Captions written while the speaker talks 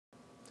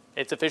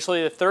It's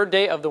officially the third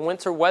day of the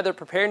winter weather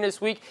preparedness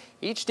week.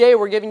 Each day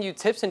we're giving you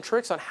tips and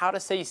tricks on how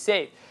to stay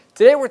safe.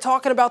 Today we're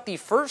talking about the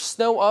first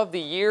snow of the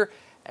year.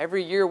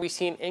 Every year we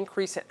see an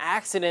increase in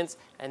accidents,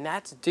 and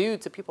that's due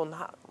to people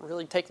not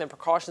really taking the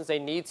precautions they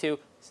need to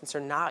since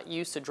they're not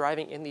used to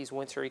driving in these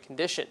wintry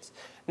conditions.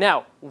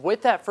 Now,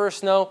 with that first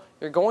snow,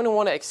 you're going to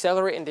want to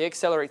accelerate and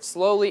deaccelerate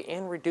slowly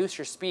and reduce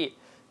your speed.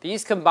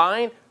 These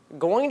combined are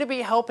going to be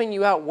helping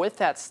you out with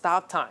that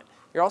stop time.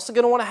 You're also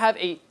going to want to have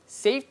a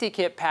safety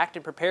kit packed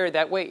and prepared.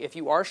 That way, if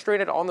you are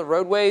stranded on the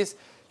roadways,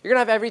 you're going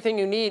to have everything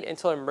you need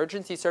until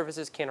emergency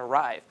services can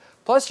arrive.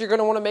 Plus, you're going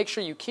to want to make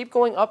sure you keep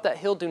going up that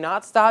hill. Do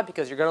not stop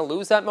because you're going to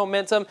lose that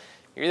momentum.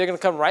 You're either going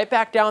to come right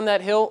back down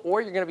that hill or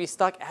you're going to be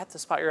stuck at the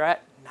spot you're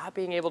at, not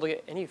being able to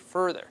get any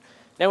further.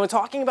 Now, when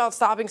talking about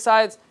stopping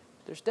signs,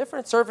 there's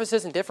different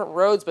surfaces and different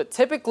roads, but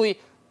typically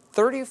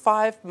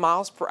 35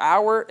 miles per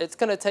hour, it's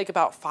going to take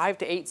about 5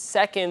 to 8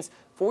 seconds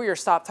for your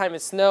stop time in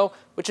snow,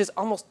 which is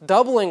almost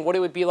doubling what it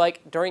would be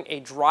like during a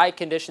dry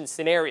condition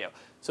scenario.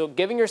 So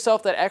giving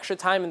yourself that extra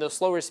time and those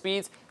slower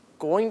speeds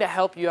going to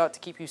help you out to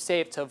keep you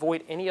safe, to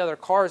avoid any other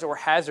cars or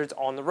hazards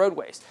on the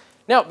roadways.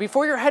 Now,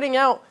 before you're heading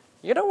out,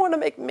 you're going to want to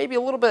make maybe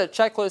a little bit of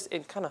checklist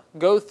and kind of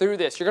go through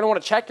this. You're going to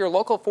want to check your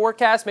local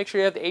forecast. Make sure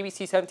you have the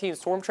ABC 17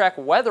 Storm Track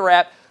weather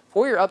app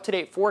for your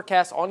up-to-date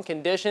forecast on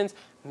conditions.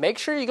 Make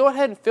sure you go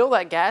ahead and fill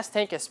that gas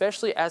tank,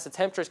 especially as the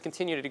temperatures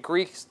continue to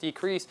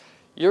decrease.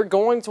 You're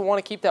going to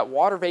want to keep that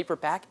water vapor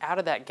back out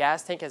of that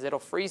gas tank as it'll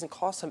freeze and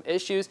cause some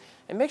issues.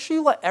 And make sure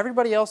you let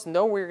everybody else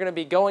know where you're going to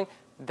be going.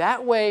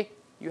 That way,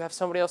 you have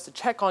somebody else to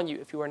check on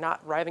you if you are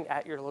not arriving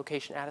at your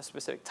location at a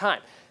specific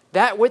time.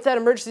 With that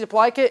emergency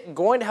supply kit,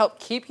 going to help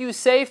keep you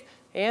safe.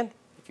 And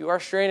if you are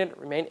stranded,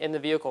 remain in the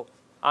vehicle.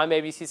 I'm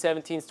ABC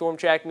 17 Storm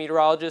Track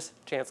meteorologist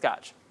Chance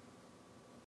Scotch.